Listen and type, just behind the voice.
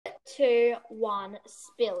2, 1,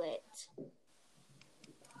 spill it.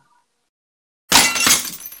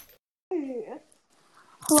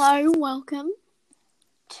 Hello, welcome.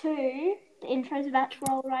 The intro's about to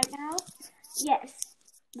roll right now. Yes.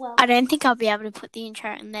 Well, I don't think I'll be able to put the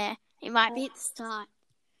intro in there. It might be at the start.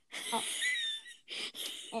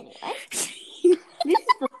 Anyway, this is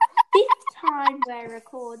the 5th time we're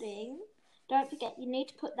recording. Don't forget, you need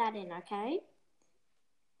to put that in, okay?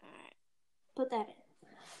 Alright. Put that in.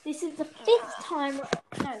 This is the 5th time,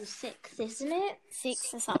 no, 6th, isn't it?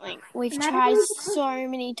 6 or something. We've Maybe tried because- so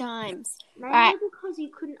many times. Maybe Right. because you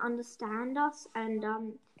couldn't understand us and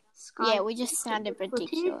Skype. Yeah, we just sounded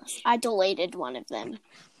ridiculous. I deleted one of them.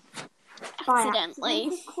 By Accidentally.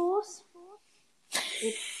 accident, of course.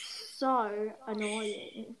 It's so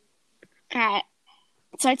annoying. Alright.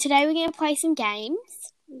 So today we're going to play some games.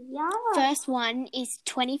 Yeah. First one is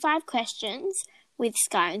 25 questions with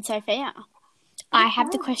Sky and Sophia. I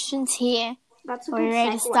have the questions here. That's a We're good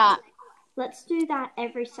ready to segue. start. Let's do that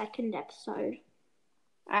every second episode.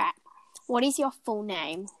 Alright. What is your full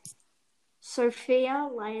name? Sophia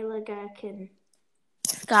Layla Gherkin.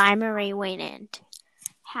 Sky Marie Winand.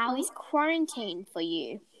 How is quarantine for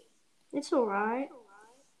you? It's alright.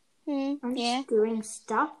 I'm Yeah. just doing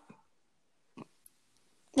stuff.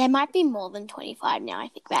 There might be more than 25 now I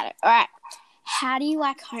think about it. Alright. How do you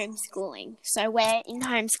like homeschooling? So we're in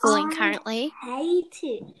homeschooling currently. I hate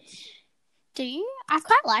it. Do you? I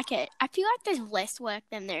quite like it. I feel like there's less work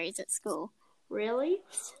than there is at school. Really?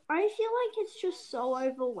 I feel like it's just so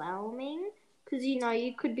overwhelming because,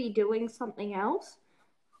 you could be doing something else.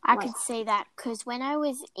 I could see that because when I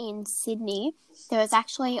was in Sydney, there was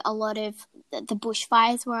actually a lot of the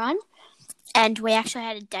bushfires were on, and we actually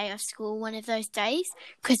had a day off school one of those days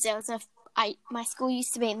because there was my school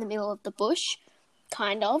used to be in the middle of the bush,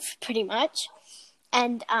 kind of, pretty much,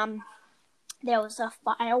 and there was a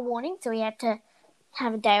fire warning, so we had to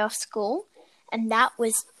have a day off school, and that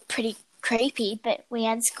was pretty creepy, but we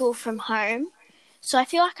had school from home, so I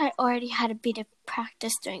feel like I already had a bit of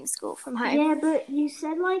practice doing school from home. Yeah, but you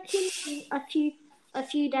said like in a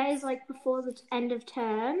few days like before the end of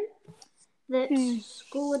term that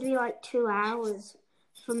school would be like 2 hours.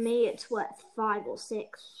 For me, it's 5 or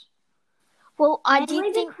 6. Well, I Mainly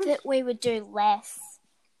did think because- that we would do less,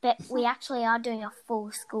 but we actually are doing a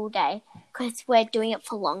full school day because we're doing it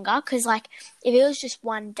for longer. Because, like, if it was just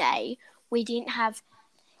one day, we didn't have...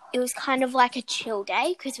 It was kind of like a chill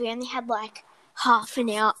day because we only had, like, half an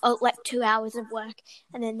hour, or, like, 2 hours of work,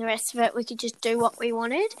 and then the rest of it we could just do what we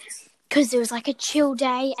wanted because it was, like, a chill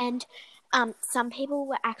day, and some people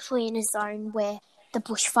were actually in a zone where the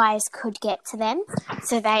bushfires could get to them,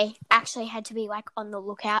 so they actually had to be, like, on the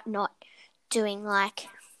lookout, not doing like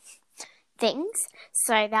things,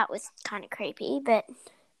 so that was kind of creepy, but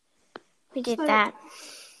we did that.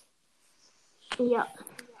 Yeah.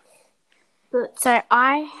 But So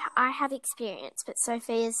I have experience, but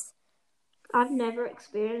Sophia's I've never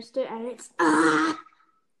experienced it, and it's I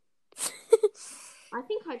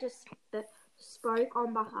think I just spoke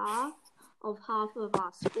on behalf of half of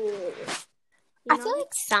our school. I feel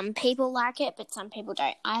like some people like it, but some people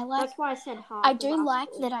don't. That's why I said half. I do like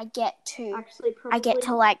that I get to actually probably I get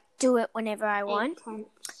to like do it whenever I want. 8/10.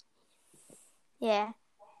 Yeah.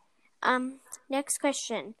 Next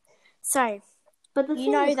question. So, But the you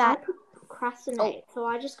thing know is, that I procrastinate, so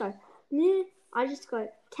I just go, nah. I just go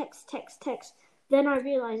text. Then I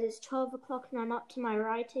realise it's 12 o'clock and I'm up to my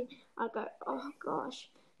writing. I go, oh gosh.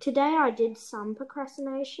 Today I did some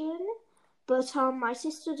procrastination, but my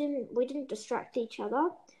sister we didn't distract each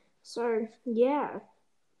other. So, yeah.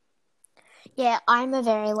 Yeah, I'm a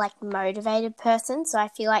very like motivated person, so I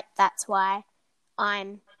feel like that's why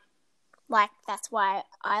that's why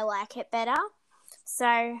I like it better.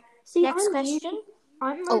 So, See, next question.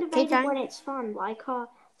 I'm motivated when it's fun, like a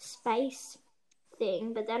space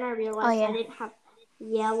thing, but then I realised I didn't have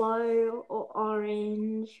yellow or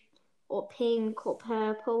orange or pink or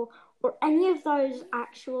purple or any of those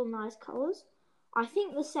actual nice colours. I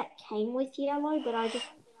think the set came with yellow, but I just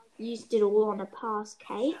used it all on a past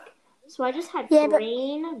cake. So I just had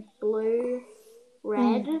green, blue,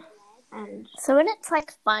 red, and... So when it's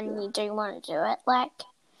like fun, you do want to do it, like...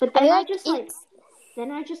 But then I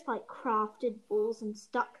just crafted balls and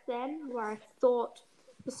stuck them where I thought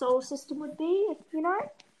the solar system would be,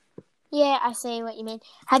 Yeah, I see what you mean.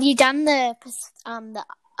 Have you done the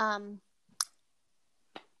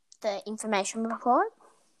information report?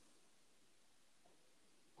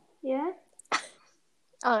 Yeah.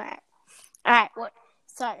 All right.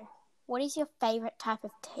 What is your favourite type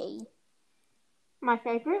of tea? My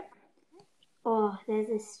favourite? Oh, there's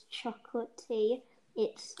this chocolate tea.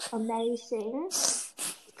 It's amazing. It's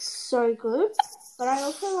so good. But I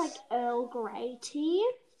also like Earl Grey tea.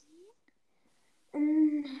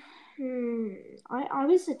 I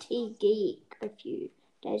was a tea geek a few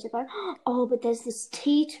days ago. Oh, but there's this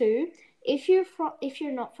T2. If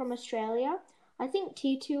you're not from Australia, I think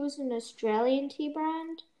T2 is an Australian tea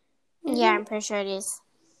brand. Yeah, I'm pretty sure it is.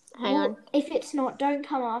 Hang on. If it's not, don't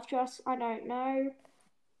come after us. I don't know.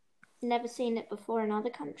 Never seen it before in other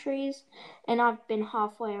countries, and I've been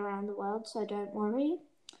halfway around the world, so don't worry.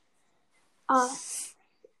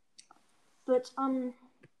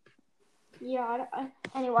 Yeah.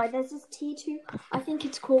 Anyway, there's this T2. I think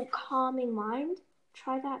it's called Calming Mind.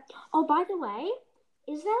 Try that. Oh, by the way,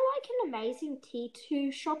 is there like an amazing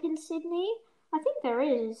T2 shop in Sydney? I think there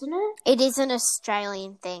is, isn't it? It is an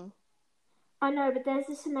Australian thing. I know, but there's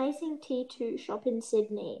this amazing T2 shop in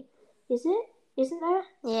Sydney. Is it? Isn't there?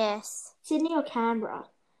 Yes. Sydney or Canberra?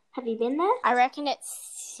 Have you been there? I reckon it's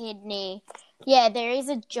Sydney. Yeah, there is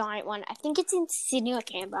a giant one. I think it's in Sydney or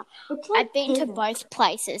Canberra. I've been to both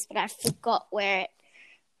places, but I forgot where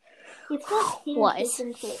it's like was.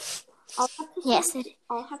 Isn't it?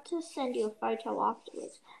 I'll have to send you a photo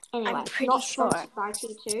afterwards. Anyway, I'm pretty not sure. Sponsored by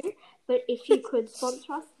T2, but if you could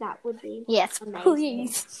sponsor us, that would be amazing.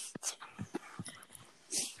 Please.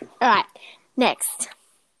 All right, next.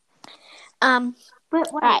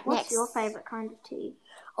 What's your favourite kind of tea?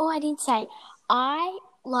 Oh, I didn't say.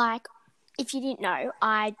 If you didn't know,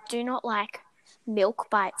 I do not like milk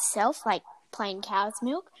by itself, like plain cow's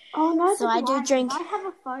milk. Oh, no, so I do drink. I have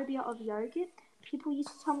a phobia of yogurt. People used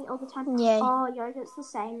to tell me all the time, yogurt's the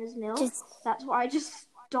same as milk. That's why I just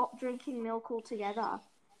stopped drinking milk altogether.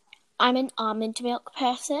 I'm an almond milk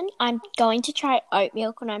person. I'm going to try oat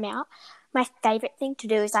milk when I'm out. My favourite thing to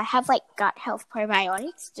do is I have like gut health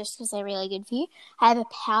probiotics just because they're really good for you. I have a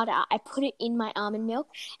powder. I put it in my almond milk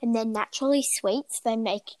and they're naturally sweet. So they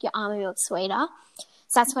make your almond milk sweeter.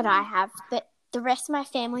 So that's what I have. But the rest of my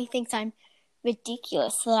family thinks I'm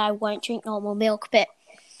ridiculous that I won't drink normal milk. But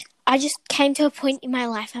I just came to a point in my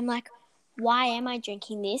life. I'm like, why am I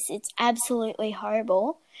drinking this? It's absolutely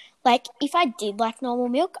horrible. Like if I did like normal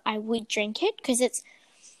milk, I would drink it because it's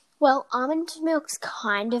almond milk's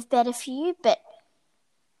kind of better for you, but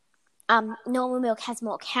normal milk has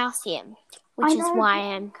more calcium, which is why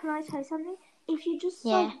I'm... Can I say something? If you just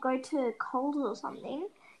go to Coles or something,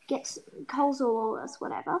 get Coles or Woolworths,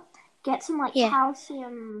 whatever, get some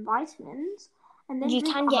calcium vitamins, and then you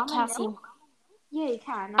can get calcium. Milk. Yeah, you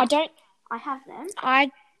can. I have them.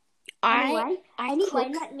 Anyway,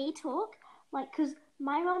 let me talk. Because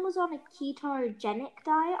my mum was on a ketogenic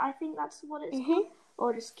diet. I think that's what it's called.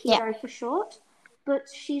 Or just keto for short. But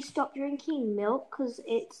she stopped drinking milk because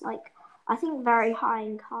it's, I think very high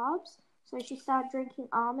in carbs. So she started drinking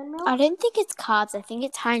almond milk. I don't think it's carbs. I think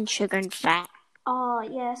it's high in sugar and fat. Oh,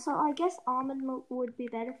 yeah. So I guess almond milk would be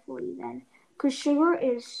better for you then. Because sugar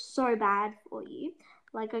is so bad for you.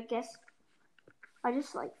 I guess I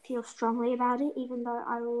just, feel strongly about it, even though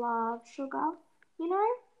I love sugar, you know?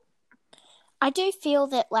 I do feel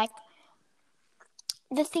that,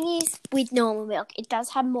 the thing is, with normal milk, it does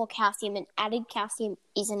have more calcium, and added calcium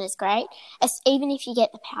isn't as great, even if you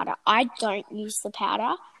get the powder. I don't use the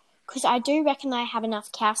powder, because I do reckon I have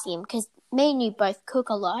enough calcium, because me and you both cook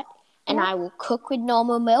a lot, and I will cook with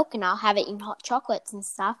normal milk, and I'll have it in hot chocolates and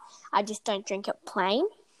stuff. I just don't drink it plain,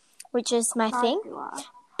 which is my thing.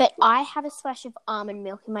 But I have a splash of almond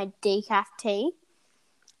milk in my decaf tea,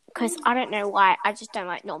 because I don't know why, I just don't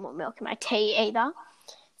like normal milk in my tea either.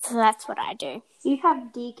 So that's what I do. You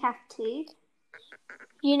have decaf tea?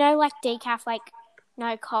 You know, decaf,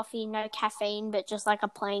 no coffee, no caffeine, but just a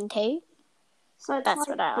plain tea? So it's that's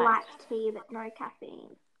what I black tea, but no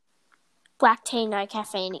caffeine? Black tea, no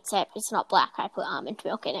caffeine, except it's not black. I put almond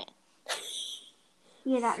milk in it.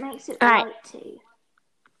 Yeah, that makes it white tea.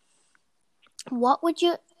 What would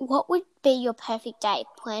be your perfect day?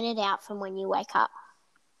 Plan it out from when you wake up.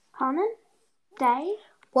 Pardon? Day?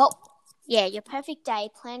 Yeah, your perfect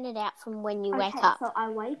day, plan it out from when you wake up. So I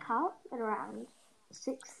wake up at around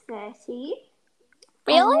 6:30.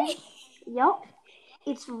 Really? Yup.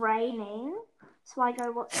 It's raining, so I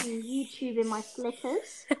go watching YouTube in my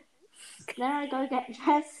slippers. Then I go get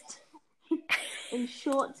dressed in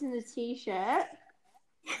shorts and a t-shirt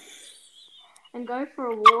and go for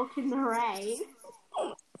a walk in the rain.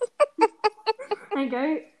 I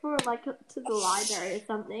go for to the library or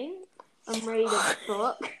something and read a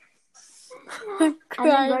book. And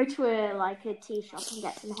then go to a tea shop and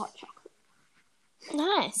get some hot chocolate.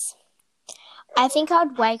 Nice. I think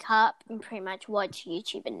I'd wake up and pretty much watch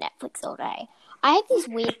YouTube and Netflix all day. I have this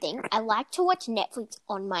weird thing. I like to watch Netflix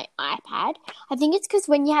on my iPad. I think it's because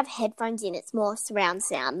when you have headphones in, it's more surround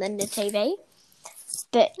sound than the TV.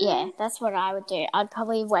 But yeah, that's what I would do. I'd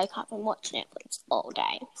probably wake up and watch Netflix all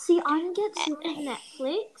day. See, I can get sick of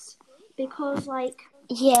Netflix because, like...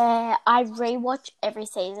 Yeah, I rewatch every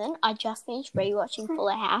season. I just finished rewatching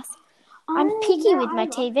Fuller House. I'm picky with my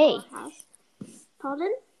TV.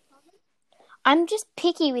 Pardon? I'm just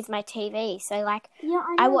picky with my TV. So, like, yeah,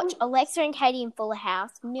 I watch Alexa and Katie in Fuller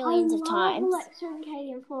House millions of times. Alexa and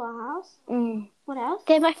Katie in Fuller House. What else?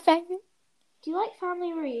 They're my favourite. Do you like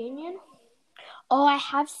Family Reunion? Oh, I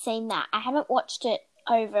have seen that. I haven't watched it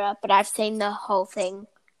over, but I've seen the whole thing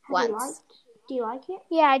once. Do you like it?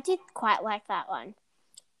 Yeah, I did quite like that one.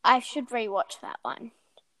 I should rewatch that one.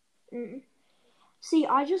 See,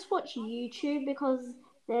 I just watch YouTube because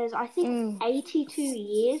there's, I think, 82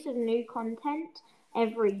 years of new content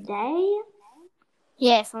every day.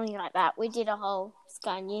 Yeah, something like that. We did a whole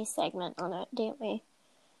Sky News segment on it, didn't we?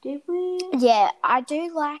 Did we? Yeah, I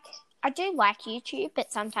do like YouTube,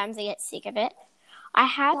 but sometimes I get sick of it.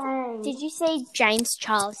 Did you see James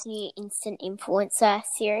Charles' new Instant Influencer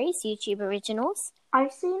series, YouTube Originals?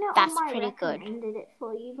 I've seen it. That's on my pretty good. It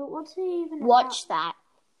for you, but what's it even Watch that.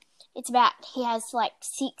 It's about, he has like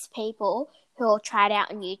 6 people who all try it out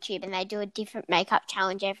on YouTube, and they do a different makeup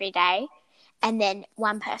challenge every day, and then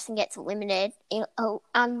one person gets eliminated,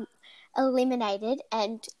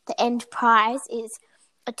 and the end prize is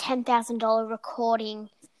a $10,000 recording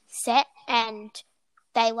set, and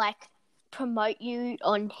they like promote you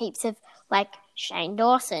on heaps of like Shane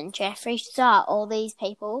Dawson, Jeffree Star, all these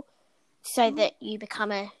people, so that you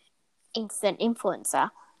become a instant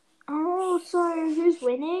influencer. Oh, so who's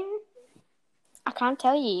winning? I can't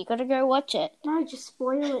tell you. You got to go watch it. No, just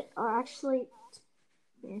spoil it. Or actually,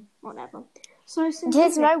 whatever. So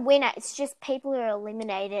there's no winner. It's just people who are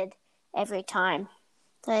eliminated every time.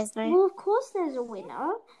 So there's no. Well, of course there's a winner,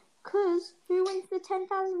 because who wins the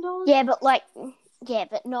 $10,000? Yeah,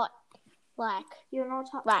 but not like you're not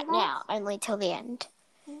up right to now. Only till the end.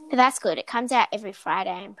 But that's good. It comes out every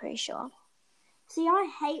Friday, I'm pretty sure. See, I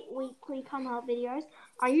hate weekly come out videos.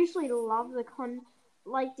 I usually love the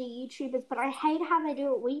the YouTubers, but I hate how they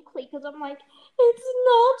do it weekly because I'm like,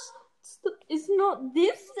 it's not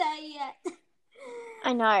this day yet.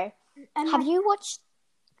 I know. And have you watched?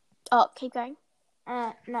 Oh, keep going.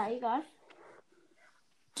 No, you go.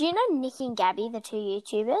 Do you know Nick and Gabby, the 2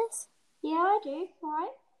 YouTubers? Yeah, I do. Why?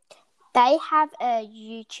 They have a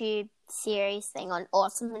YouTube series thing on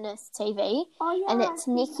Awesomeness TV. Oh, yeah. And it's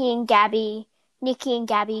Nikki and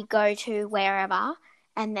Gabby go to wherever,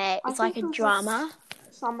 and it's like a drama.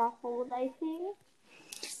 Summer holiday thing.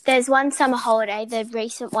 There's one summer holiday. The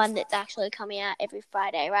recent one that's actually coming out every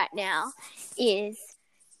Friday right now is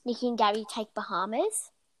Nikki and Gabby Take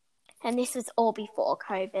Bahamas. And this was all before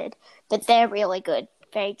COVID, but they're really good.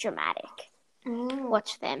 Very dramatic.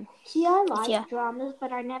 Watch them. See, I like dramas,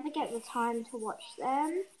 but I never get the time to watch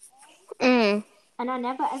them. And I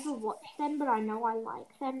never ever watch them, but I know I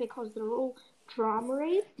like them because they're all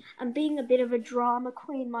drama-y. And being a bit of a drama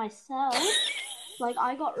queen myself, like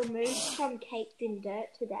I got removed from Caked in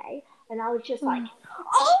Dirt today, and I was just like,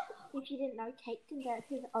 oh! If you didn't know, Caked in Dirt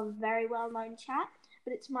is a very well-known chat,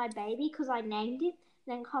 but it's my baby because I named it.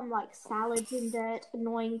 Then come like salads in dirt,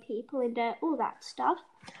 annoying people in dirt, all that stuff.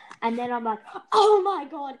 And then I'm like, oh my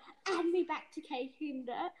god, add me back to Cake in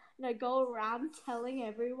Dirt. And I go around telling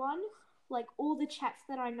everyone, like all the chats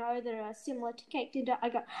that I know that are similar to Cake in Dirt, I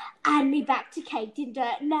go, add me back to Cake in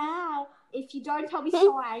Dirt now. If you don't, I'll be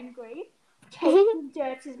so angry. Cake in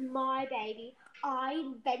Dirt is my baby. I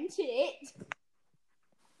invented it.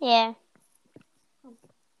 Yeah.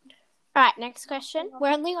 Alright, next question.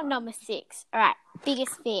 We're only on number 6. Alright,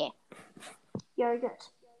 biggest fear. Yogurt.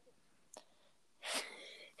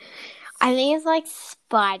 I think it's like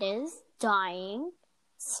spiders, dying,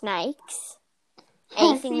 snakes,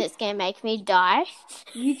 anything that's going to make me die.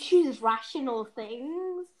 You choose rational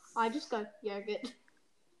things. I just go yogurt.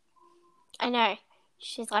 I know.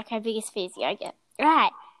 She's like, her biggest fear is yogurt.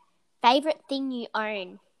 Right. Favourite thing you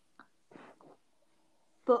own?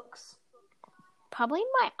 Books. Probably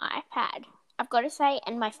my iPad. I've got to say,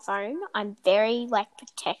 and my phone. I'm very,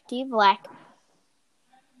 protective,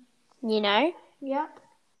 you know? Yep.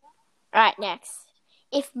 Right, next.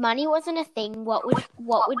 If money wasn't a thing, what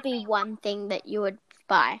would be one thing that you would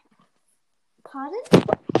buy? Pardon?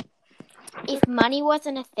 If money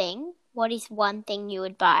wasn't a thing, what is one thing you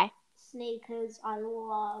would buy? Sneakers. I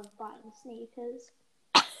love buying sneakers.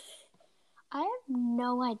 I have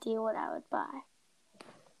no idea what I would buy.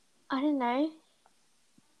 I don't know.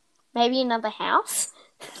 Maybe another house?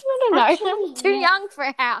 I don't know. Actually, I'm too young for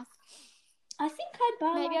a house. I think I'd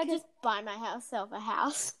buy Maybe I'll just buy myself a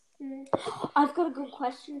house. I've got a good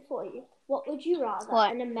question for you. What would you rather?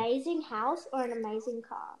 What? An amazing house or an amazing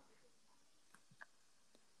car?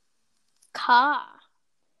 Car.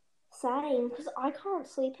 Same, because I can't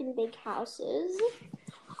sleep in big houses.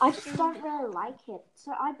 I just don't really like it.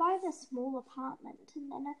 So I buy the small apartment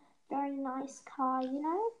and then a very nice car, you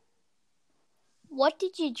know? What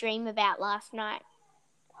did you dream about last night?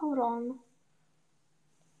 Hold on.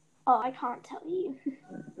 Oh, I can't tell you.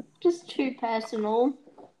 Just too personal.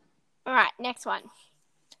 Alright, next one.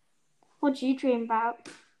 What do you dream about?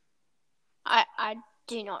 I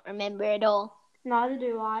do not remember at all. Neither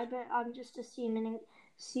do I, but I'm just assuming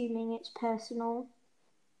it's personal.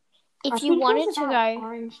 If you wanted to go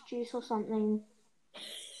orange juice or something.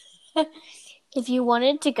 If you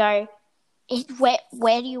wanted to go,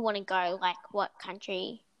 where do you want to go? Like what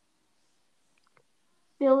country?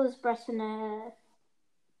 Villers-Bretonneux.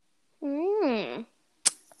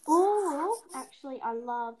 Or actually, I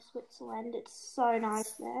love Switzerland. It's so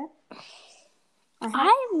nice there.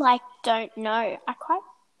 I don't know. I quite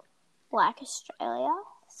like Australia.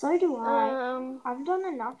 So do I. I've done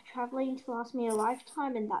enough travelling to last me a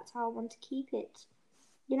lifetime, and that's how I want to keep it.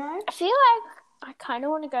 You know? I feel like I kind of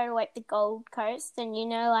want to go to like the Gold Coast, and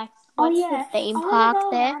what's the theme park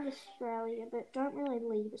there? I want to go around Australia, but don't really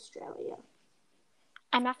leave Australia.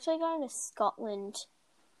 I'm actually going to Scotland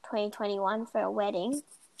 2021 for a wedding.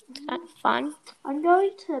 That's fun. I'm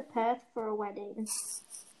going to Perth for a wedding.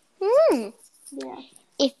 Yeah.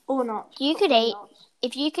 If you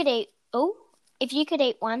could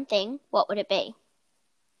eat one thing, what would it be?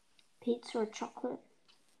 Pizza or chocolate?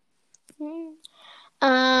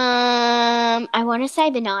 I want to say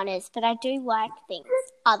bananas, but I do like things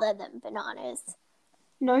other than bananas.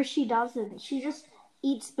 No, she doesn't. She just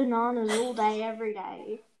eats bananas all day, every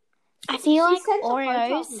day. I feel like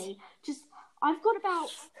Oreos. I've got about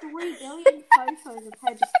 3 billion photos of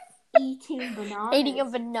her just eating bananas. Eating a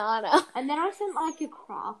banana. And then I sent like a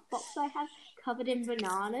craft box I have covered in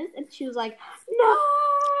bananas, and she was like, "No,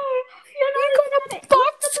 you're not going to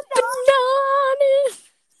box bananas."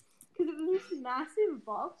 Because it was this massive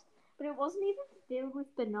box, but it wasn't even filled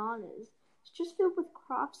with bananas. It's just filled with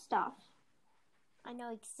craft stuff. I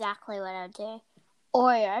know exactly what I'd do.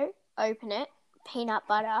 Oreo, open it, peanut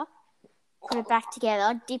butter, put it back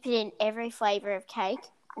together, dip it in every flavour of cake,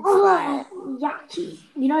 and fry it. Yucky.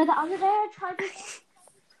 You know, the other day I tried this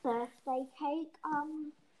birthday cake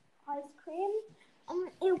ice cream,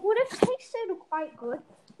 and it would have tasted quite good.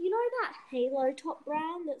 You know that Halo Top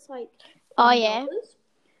brand that's like $10? Yeah.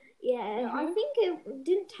 Yeah, I think it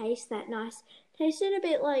didn't taste that nice. Tasted a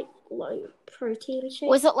bit like low protein shake.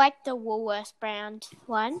 Was it like the Woolworths brand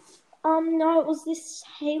one? No, it was this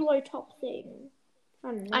Halo Top thing. I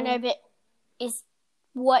don't know. I know, but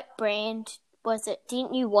what brand was it?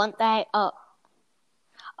 Didn't you want that? Oh,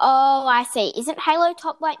 I see. Isn't Halo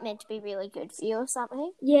Top meant to be really good for you or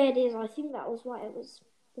something? Yeah, it is. I think that was why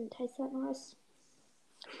didn't taste that nice.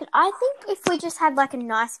 But I think if we just had like a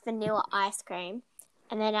nice vanilla ice cream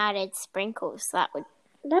and then added sprinkles, that'd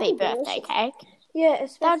be birthday cake. Yeah,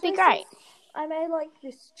 that would be great. I made like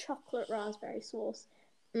this chocolate raspberry sauce.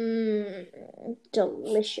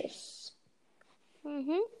 Delicious.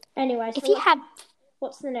 Anyway, so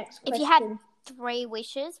what's the next question? If you had 3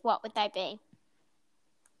 wishes, what would they be?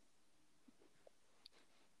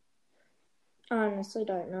 I honestly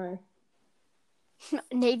don't know.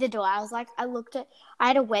 Neither do I. I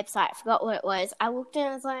had a website, I forgot what it was. I looked at it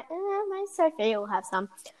and I was like, my Sophia will have some.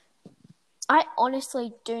 I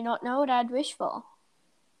honestly do not know what I'd wish for.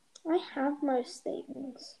 I have most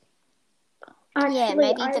things. Actually,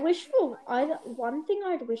 maybe one thing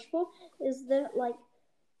I'd wish for is that like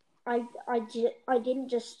I didn't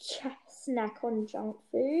just snack on junk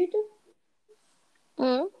food.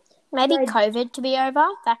 Maybe COVID to be over.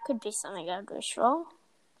 That could be something I'd wish for.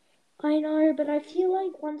 I know, but I feel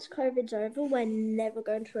like once COVID's over, we're never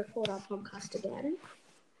going to record our podcast again.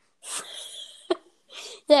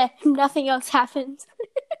 Yeah, nothing else happens.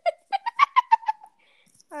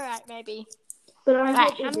 All right, maybe. But I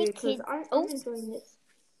hope you do, because I'm enjoying this.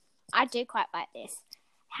 I do quite like this.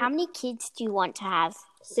 How many kids do you want to have?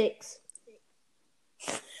 6.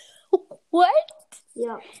 What?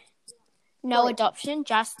 Yeah. No adoption,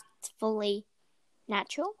 just fully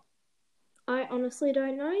natural? I honestly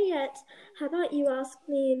don't know yet. How about you ask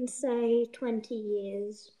me in, say, 20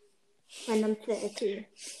 years when I'm 30?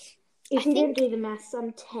 If you didn't do the maths,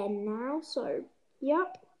 I'm 10 now, so,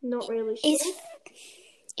 yep, not really sure.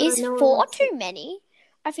 Is 4 too many?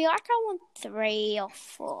 I feel like I want 3 or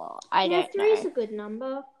 4. I don't know. 3 is a good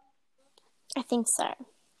number. I think so.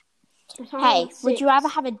 Hey, would you rather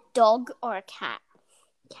have a dog or a cat?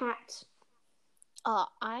 Cat. Oh,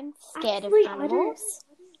 I'm scared of animals.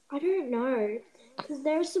 I don't know. Because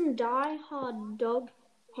there are some die-hard dog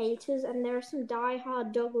haters and there are some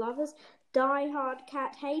die-hard dog lovers, die-hard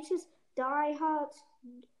cat haters, die-hard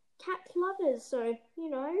cat lovers. So, you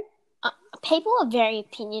know. People are very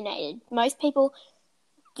opinionated. Most people,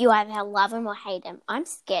 you either love them or hate them. I'm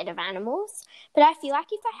scared of animals. But I feel like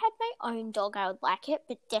if I had my own dog, I would like it.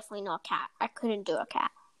 But definitely not a cat. I couldn't do a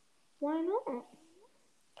cat. Why not?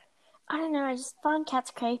 I don't know. I just find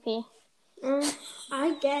cats creepy.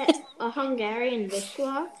 I get a Hungarian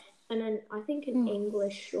Vizsla and I think an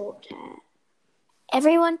English short hair.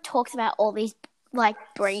 Everyone talks about all these like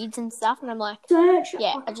breeds and stuff, and I'm like, I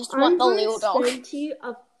just want the little dog. I'm going to send to you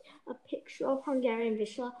a picture of Hungarian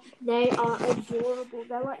Vizsla. They are adorable.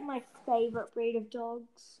 They're like my favourite breed of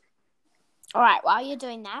dogs. All right, while you're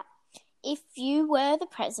doing that, if you were the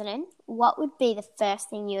president, what would be the first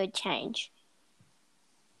thing you would change?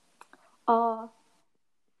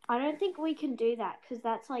 I don't think we can do that because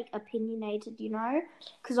that's like opinionated, you know?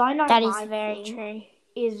 Because I know that is very true.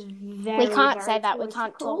 We can't say that. Political. We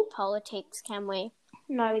can't talk politics, can we?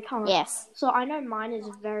 No, we can't. Yes. So I know mine is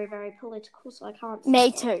very, very political, so I can't.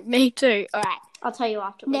 Me too. All right. I'll tell you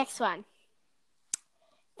afterwards. Next one.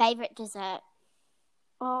 Favorite dessert?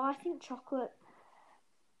 Oh, I think chocolate.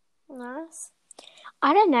 Nice.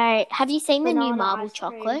 I don't know. Have you seen the new marble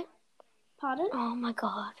chocolate? Pardon? Oh my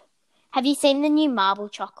god. Have you seen the new marble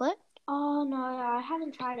chocolate? Oh no, I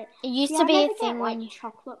haven't tried it. It used to be a thing when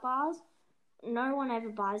chocolate bars. No one ever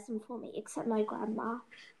buys them for me except my grandma.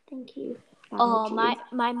 Thank you. Oh, my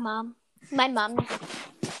mum. My mum.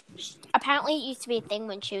 Apparently, it used to be a thing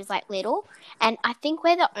when she was like little, and I think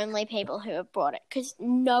we're the only people who have brought it because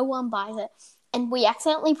no one buys it. And we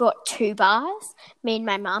accidentally brought 2 bars, me and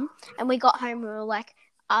my mum, and we got home and we were like,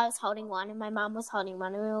 I was holding one and my mum was holding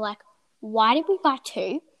one, and we were like, why did we buy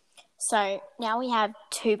 2? So now we have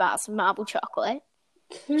 2 bars of marble chocolate,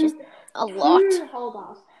 just a lot. 2 whole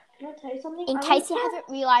bars. Can I tell you something? In case you haven't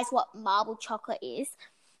realised what marble chocolate is,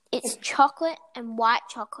 it's chocolate and white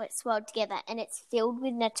chocolate swirled together, and it's filled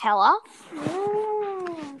with Nutella.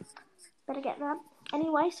 Yes. Better get that.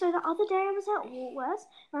 Anyway, so the other day I was at Woolworths,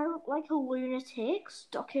 and I looked like a lunatic,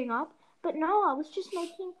 stocking up. But no, I was just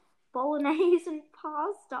making bolognese and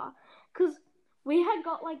pasta, because we had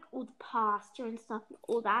got like all the pasta and stuff,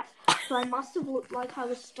 all that. So I must have looked like I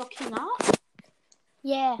was stocking up.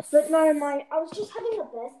 Yes. But no, I was just having a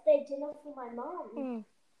birthday dinner for my mum.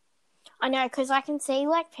 I know, because I can see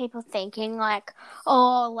like people thinking like,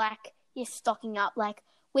 oh, like you're stocking up. Like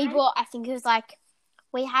we bought, I think it was like,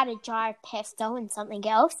 we had a jar of pesto and something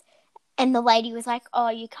else. And the lady was like, oh,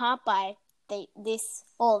 you can't buy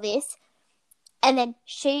all this. And then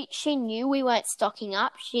she knew we weren't stocking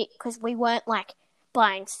up because we weren't like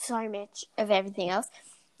buying so much of everything else.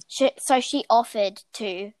 So she offered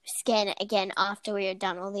to scan it again after we had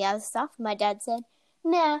done all the other stuff. My dad said,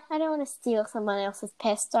 nah, I don't want to steal someone else's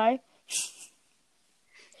pesto.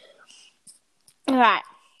 All right.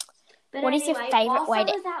 But what is your favourite way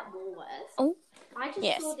to... I was at Woolworths, I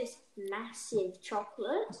just saw this massive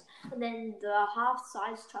chocolate, and then the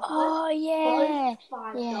half-size chocolate. Oh, yeah.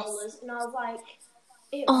 Both $5. And I was like,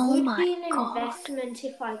 it would be an investment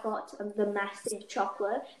if I got the massive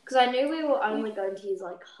chocolate, because I knew we were only going to use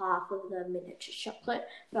like half of the miniature chocolate.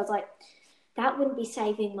 But I was like, that wouldn't be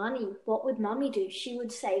saving money. What would Mummy do? She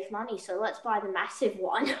would save money, so let's buy the massive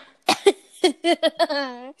one.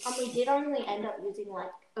 And we did only end up using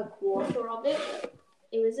like a quarter of it.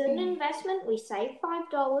 It was an investment. We saved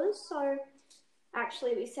 $5, so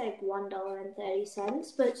actually we saved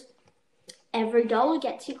 $1.30. But every dollar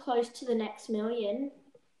gets you close to the next million.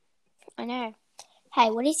 I know. Hey,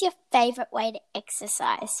 what is your favourite way to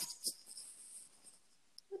exercise?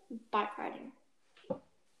 Bike riding.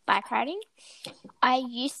 Bike riding? I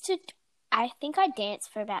think I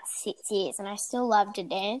danced for about 6 years, and I still love to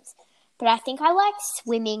dance. But I think I like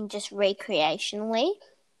swimming just recreationally.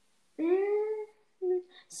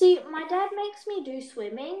 See, my dad makes me do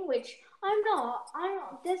swimming, which I'm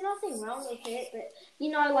not. There's nothing wrong with it, but,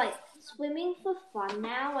 you know, like, swimming for fun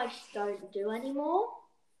now, I just don't do anymore.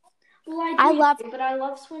 Well, I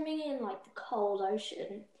love swimming in, like, the cold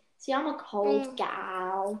ocean. See, I'm a cold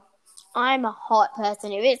gal. I'm a hot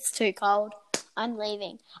person. If it's too cold, I'm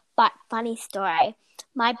leaving. But funny story,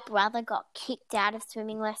 my brother got kicked out of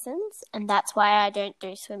swimming lessons, and that's why I don't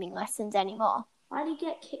do swimming lessons anymore. Why did he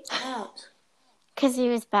get kicked out? Because he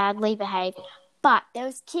was badly behaved. But there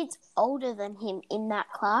was kids older than him in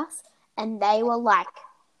that class, and they were, like,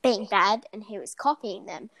 being bad, and he was copying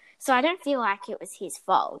them. So I don't feel like it was his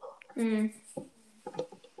fault.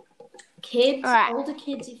 Kids, older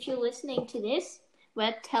kids, if you're listening to this,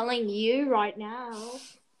 We're telling you right now.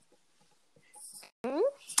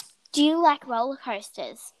 Do you like roller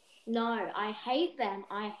coasters? No, I hate them.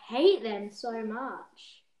 I hate them so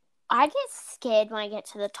much. I get scared when I get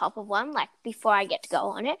to the top of one, like before I get to go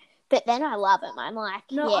on it. But then I love them. I'm like,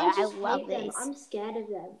 no, yeah, I love hate them. these. I'm scared of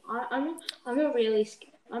them. I'm a real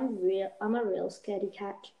scaredy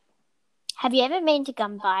cat. Have you ever been to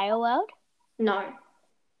Gumbaya World? No.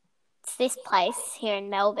 It's this place here in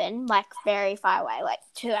Melbourne, like very far away, like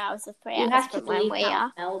 2 hours or 3 hours from where we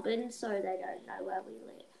are. Melbourne, so they don't know where we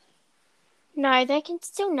live. No, they can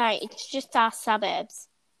still know. It's just our suburbs.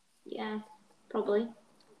 Yeah, probably.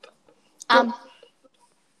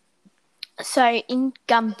 So in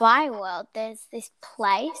Gumbaya World, there's this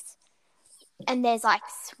place, and there's like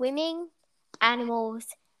swimming, animals,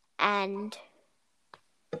 and.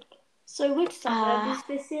 So which suburb is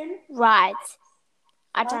this in? Rides.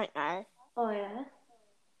 I don't know. Oh yeah.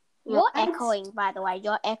 You're echoing, by the way.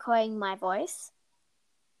 You're echoing my voice.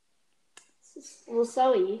 Well,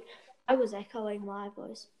 so are you. I was echoing my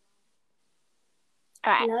voice.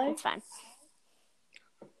 All right, that's fine.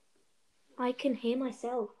 I can hear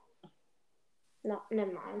myself. No,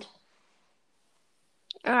 never mind.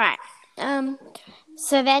 All right.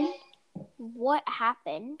 So then, what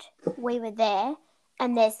happened? We were there,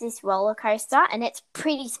 and there's this roller coaster, and it's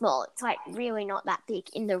pretty small. It's like really not that big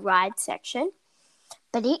in the ride section,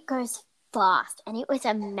 but it goes fast, and it was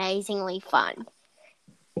amazingly fun.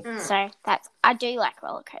 So I do like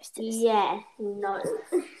roller coasters. Yeah, no.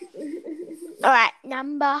 All right,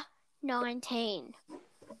 number 19.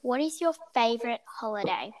 What is your favourite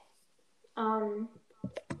holiday?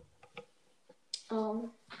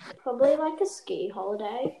 Probably like a ski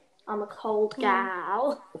holiday. I'm a cold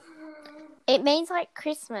gal. It means like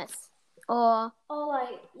Christmas or. Oh,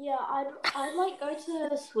 like yeah, I'd like go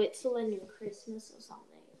to Switzerland in Christmas or something.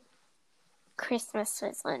 Christmas,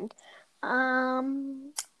 Switzerland.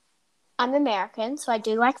 I'm American, so I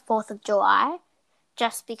do like 4th of July,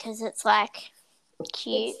 just because it's like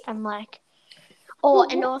cute and like.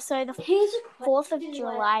 And also the 4th of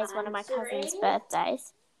July is one of my cousin's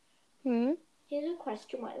birthdays. Here's a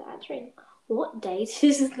question worth answering. What date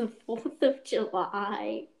is the 4th of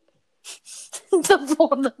July? The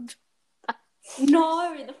 4th of July.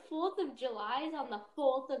 No, the 4th of July is on the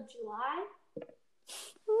 4th of July.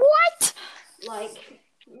 What? Like,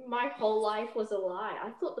 my whole life was a lie.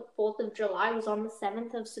 I thought the 4th of July was on the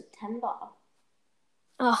 7th of September.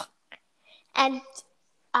 Oh. And,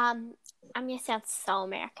 I'm going to sound so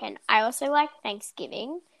American. I also like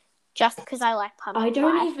Thanksgiving, just because I like pumpkin pie. I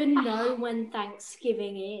don't even know when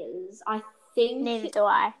Thanksgiving is. I think neither do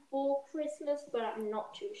I. For Christmas, but I'm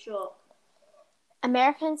not too sure.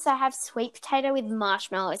 Americans, they have sweet potato with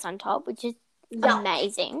marshmallows on top, which is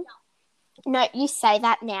amazing. No, you say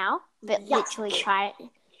that now, but literally try it.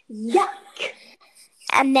 Yuck!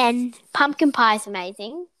 And then pumpkin pie is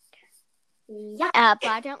amazing. Yuck! But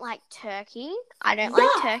I don't like turkey. I don't like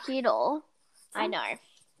turkey at all. I know.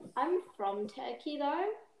 I'm from Turkey, though.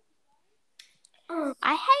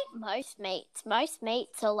 I hate most meats. Most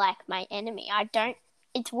meats are like my enemy.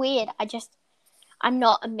 It's weird. I'm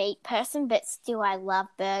not a meat person, but still I love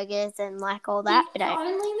burgers and like all that. The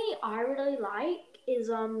only meat I really like is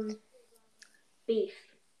beef.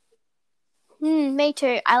 Me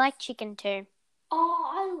too. I like chicken too. Oh,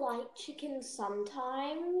 I like chicken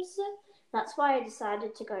sometimes. That's why I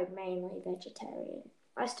decided to go mainly vegetarian.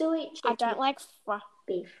 I still eat chicken. I don't like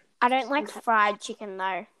beef. I don't like fried chicken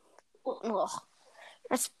though.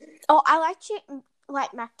 I like chicken,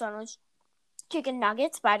 like McDonald's chicken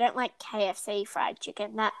nuggets, but I don't like KFC fried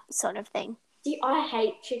chicken, that sort of thing. See, I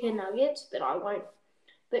hate chicken nuggets, but I won't,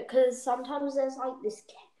 because sometimes there's like this.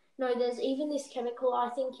 There's even this chemical. I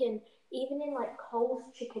think even in like Coles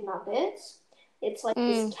chicken nuggets, it's like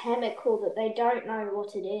this chemical that they don't know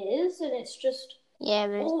what it is, and it's just but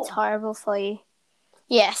it's horrible for you.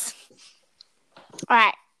 Yes. All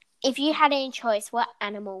right. If you had any choice, what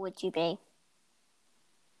animal would you be?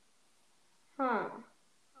 I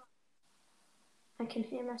can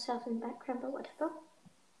hear myself in the background, but whatever.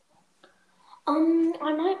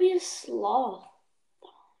 I might be a sloth.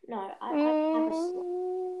 No, I have a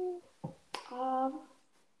sloth.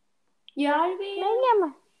 Yeah, I'd be.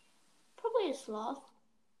 Probably a sloth.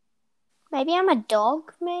 Maybe I'm a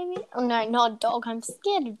dog. Maybe. Oh no, not a dog. I'm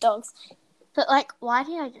scared of dogs. But like, why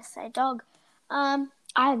did I just say dog? I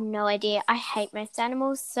have no idea. I hate most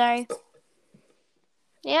animals. So,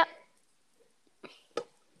 yep.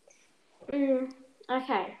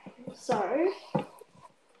 Okay, so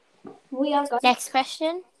we are going. Next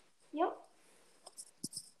question. Yep.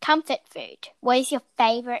 Comfort food. What is your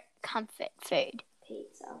favourite comfort food?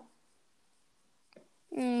 Pizza.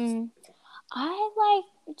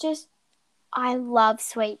 I love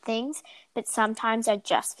sweet things, but sometimes I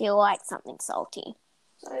just feel like something salty.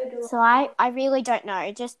 So I really don't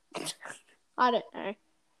know. Just, I don't know.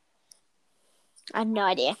 I have no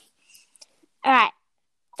idea. All right.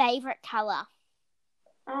 Favorite colour?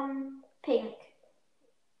 Pink.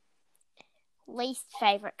 Least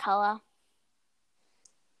favorite colour?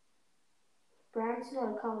 Brown's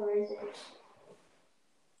not a colour, is it?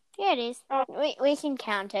 Yeah, it is. Oh. We can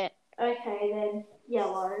count it. Okay, then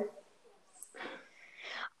yellow.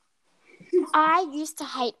 I used to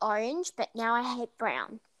hate orange, but now I hate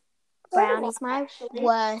brown. Brown is my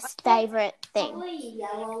worst favourite thing. Probably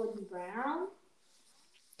yellow and brown.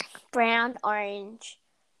 Brown, orange.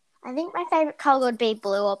 I think my favourite colour would be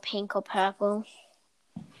blue or pink or purple.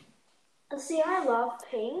 See, I love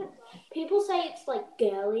pink. People say it's like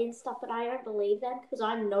girly and stuff, but I don't believe them because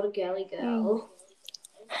I'm not a girly girl.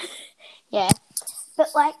 Yeah.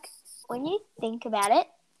 But like, when you think about it,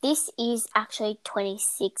 this is actually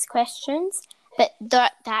 26 questions, but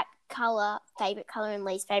that colour, favourite colour and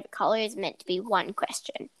least favourite colour is meant to be one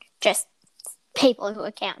question. Just people who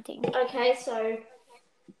are counting. Okay, so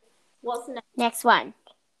what's the next one?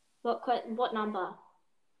 What number?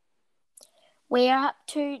 We are up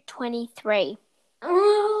to 23.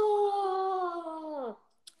 Oh!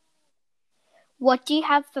 What do you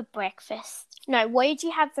have for breakfast? No, what did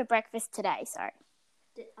you have for breakfast today? Sorry.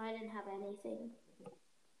 I didn't have anything.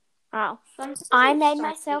 Oh. I made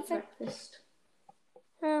myself breakfast.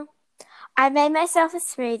 I made myself a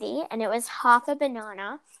smoothie, and it was half a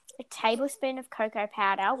banana, a tablespoon of cocoa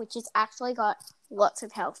powder, which has actually got lots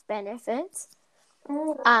of health benefits,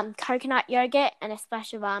 coconut yogurt, and a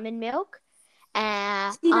splash of almond milk,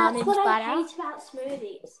 almond butter. That's what I hate about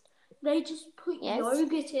smoothies. They just put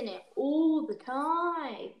yogurt in it all the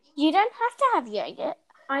time. You don't have to have yogurt.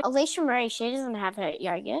 Alicia Marie, she doesn't have her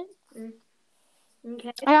yogurt.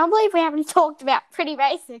 Okay. I don't believe we haven't talked about Pretty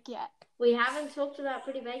Basic yet. We haven't talked about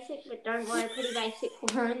Pretty Basic, but don't worry, Pretty Basic,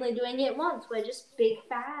 we're only doing it once. We're just big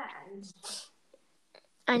fans.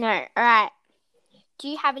 I know. All right. Do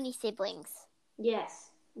you have any siblings?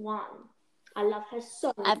 Yes, one. I love her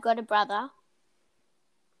so much. I've got a brother.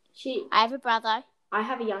 I have a brother. I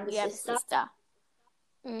have a younger sister. You have a sister.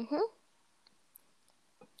 Mm-hmm.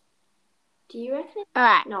 Do you reckon? All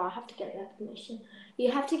right. No, I have to get their permission.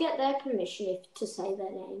 You have to get their permission to say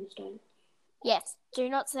their names, don't you? Yes. Do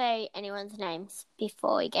not say anyone's names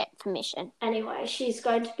before we get permission. Anyway, she's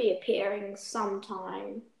going to be appearing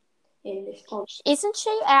sometime in this podcast. Isn't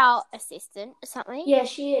she our assistant or something? Yeah,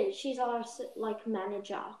 she is. She's our,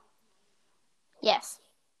 manager. Yes.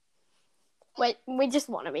 We just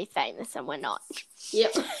want to be famous and we're not.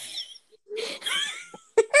 Yep.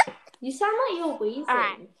 You sound like you're wheezing. All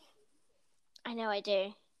right. I know I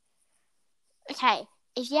do. Okay.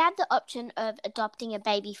 If you had the option of adopting a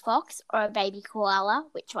baby fox or a baby koala,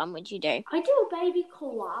 which one would you do? I do a baby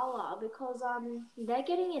koala because they're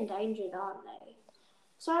getting endangered, aren't they?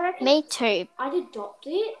 So I reckon me too. I'd adopt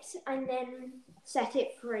it and then set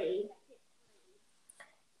it free.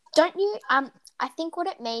 Don't you? I think what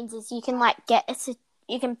it means is you can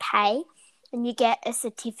you can pay and you get a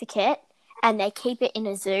certificate and they keep it in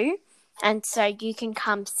a zoo, and so you can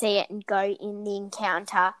come see it and go in the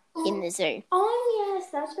encounter in the zoo. Oh yes,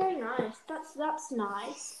 that's very nice. That's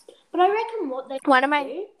nice. But I reckon what they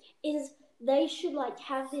do is they should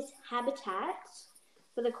have this habitat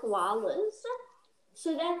for the koalas,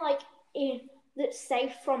 so then that's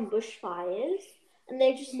safe from bushfires, and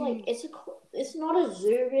they just it's not a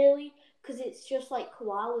zoo really, because it's just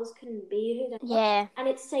koalas can be who they are, and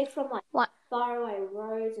it's safe from faraway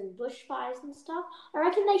roads and bushfires and stuff. I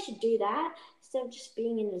reckon they should do that instead of just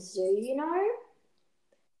being in a zoo, you know.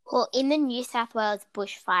 Well, in the New South Wales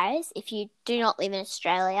bushfires, if you do not live in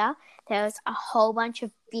Australia, there was a whole bunch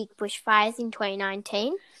of big bushfires in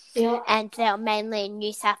 2019. Yeah. And they were mainly in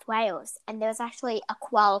New South Wales. And there was actually a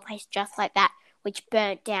koala place just like that, which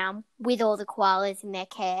burnt down with all the koalas in their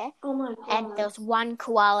care. Oh, my God. And there was one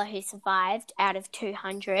koala who survived out of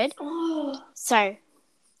 200. Oh. So,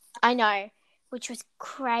 I know, which was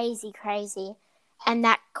crazy. And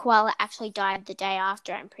that koala actually died the day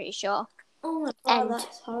after, I'm pretty sure. Oh my God,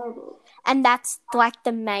 that's horrible. And that's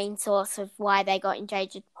the main source of why they got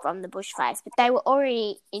endangered from the bushfires. But they were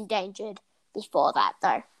already endangered before that,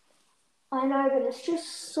 though. I know, but it's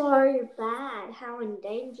just so bad how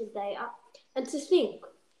endangered they are. And to think,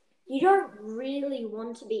 you don't really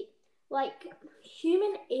want to be...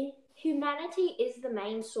 humanity is the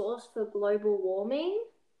main source for global warming.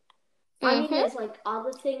 Mm-hmm. I mean, there's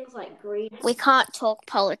other things like green... We can't talk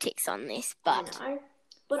politics on this, but... I know.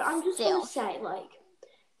 But I'm just going to say,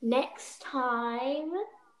 next time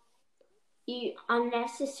you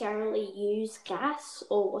unnecessarily use gas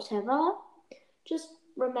or whatever, just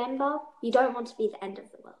remember you don't want to be the end of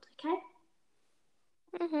the world, okay?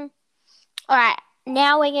 All right,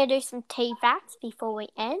 now we're going to do some tea facts before we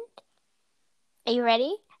end. Are you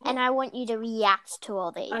ready? And I want you to react to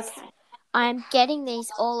all these. Okay. I'm getting these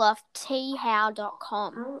all off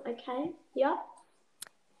teahow.com. Oh, okay. Yeah.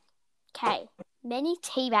 Okay. Many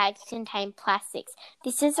tea bags contain plastics.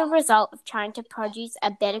 This is a result of trying to produce a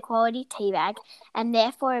better quality tea bag and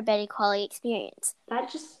therefore a better quality experience.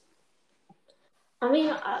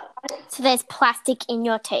 So there's plastic in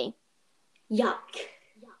your tea. Yuck.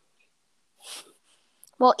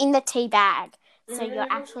 Well, in the tea bag. So you're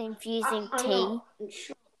actually infusing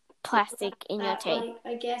plastic in your tea.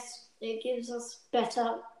 I guess it gives us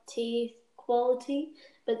better tea quality,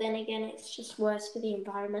 but then again, it's just worse for the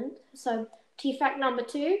environment. So, tea fact number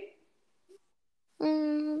 2.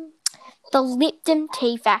 The Lipton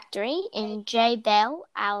Tea Factory in Jebel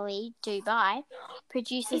Ali, Dubai,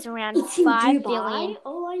 produces around 5 billion.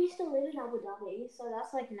 Oh, I used to live in Abu Dhabi, so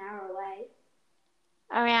that's like an hour away.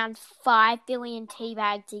 Around 5 billion tea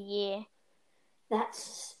bags a year.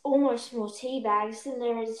 That's almost more tea bags than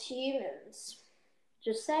there is humans.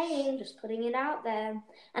 Just saying, just putting it out there.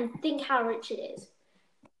 And think how rich it is.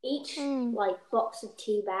 Each box of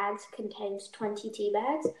tea bags contains 20 tea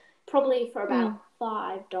bags, probably for about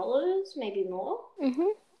 $5, maybe more.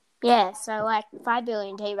 Yeah, so like 5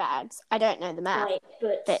 billion tea bags. I don't know the math.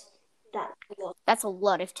 But that's a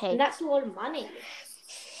lot of tea. And that's a lot of money.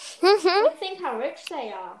 But think how rich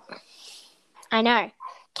they are. I know.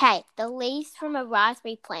 Okay, the leaves from a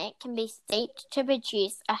raspberry plant can be steeped to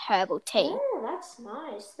produce a herbal tea. Oh, that's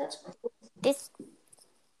nice. That's cool.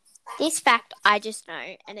 This fact I just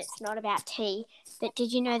know, and it's not about tea, but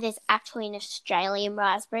did you know there's actually an Australian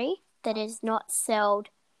raspberry that is not sold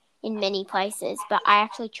in many places, but I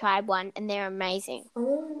actually tried one and they're amazing.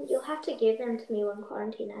 Oh, you'll have to give them to me when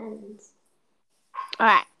quarantine ends.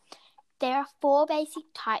 Alright. There are 4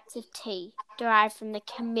 basic types of tea derived from the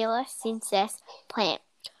Camellia sinensis plant.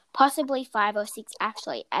 Possibly 5 or 6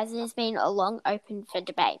 actually, as it has been a long open for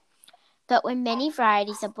debate. But when many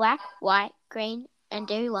varieties are black, white, green,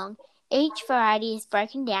 and oolong, each variety is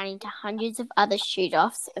broken down into hundreds of other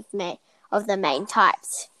shoot-offs of the main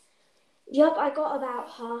types. Yep, I got about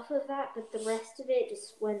half of that, but the rest of it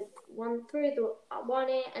just went one through the one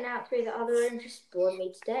ear and out through the other and just bored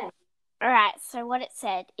me to death. Alright, so what it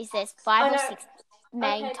said is there's 5 or 6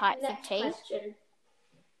 main types of tea. Question.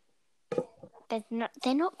 They're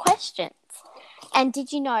not questions. And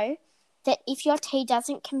did you know that if your tea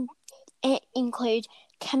doesn't include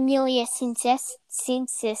Camellia sinensis,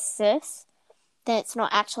 then it's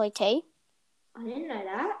not actually tea? I didn't know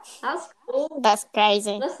that. That's cool. That's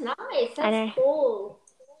crazy. That's nice. That's cool.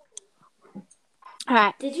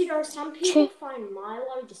 Alright. Did you know some people find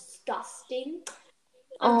Milo disgusting?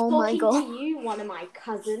 My God. I'm talking to you, one of my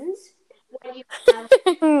cousins, where you have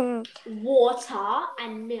water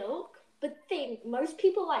and milk. But think, most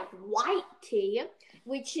people like white tea,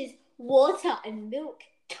 which is water and milk,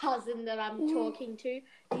 cousin that I'm talking to.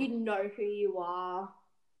 You know who you are.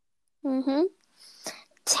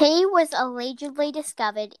 Tea was allegedly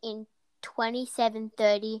discovered in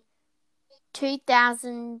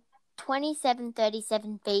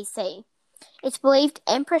 2737 BC. It's believed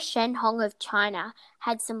Emperor Shenhong of China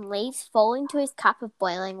had some leaves fall into his cup of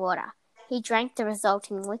boiling water. He drank the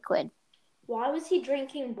resulting liquid. Why was he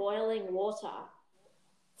drinking boiling water?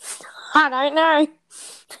 I don't know.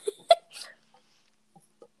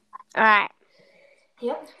 Alright.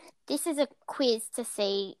 Yep. This is a quiz to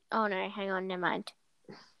see... Oh no, hang on, never mind.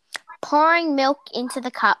 Pouring milk into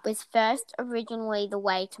the cup was first originally the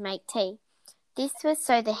way to make tea. This was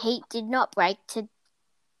so the heat did not break the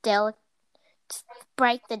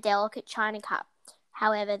delicate china cup.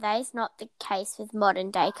 However, that is not the case with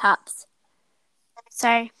modern day cups.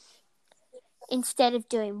 So, instead of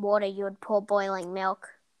doing water, you would pour boiling milk.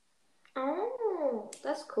 Oh,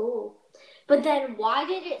 that's cool. But then why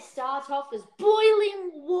did it start off as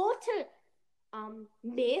boiling water?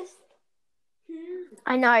 Myth?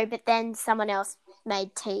 I know, but then someone else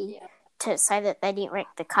made tea so that they didn't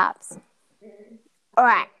wreck the cups.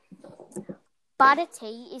 Alright. Butter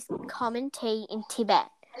tea is common tea in Tibet,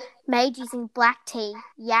 made using black tea,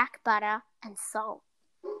 yak butter, and salt.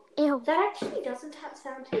 Ew. That actually doesn't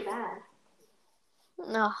sound too bad.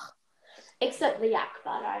 Ugh. Except the yak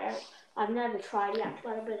butter. I've never tried yak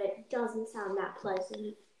butter, but it doesn't sound that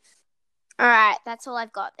pleasant. Alright, that's all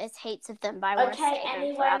I've got. There's heaps of them, but I want to save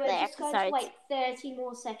them for other we're just episodes. going to wait 30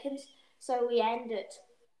 more seconds, so we end at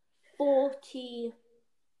 40...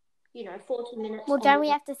 40 minutes. Well, don't we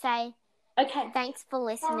have to say, okay, thanks for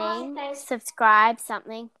listening, thanks. Subscribe,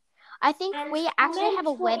 something. I think we actually have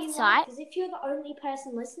a website. Because if you're the only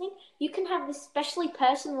person listening, you can have this specially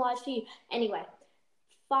personalized for you. Anyway,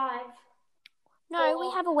 5. No, 4, we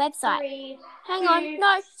have a website. 3, Hang 2, on.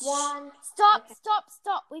 No. 1. Stop.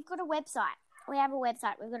 We've got a website. We have a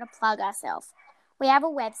website. We've got to plug ourselves. We have a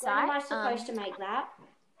website. When am I supposed to make that?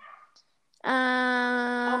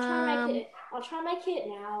 I'll try and make it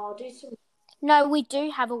now. I'll do some. No, we do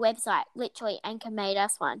have a website. Literally, Anchor made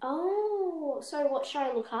us one. Oh, so what should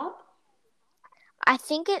I look up? I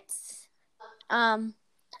think it's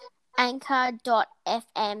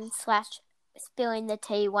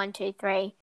anchor.fm/spillingthetea123.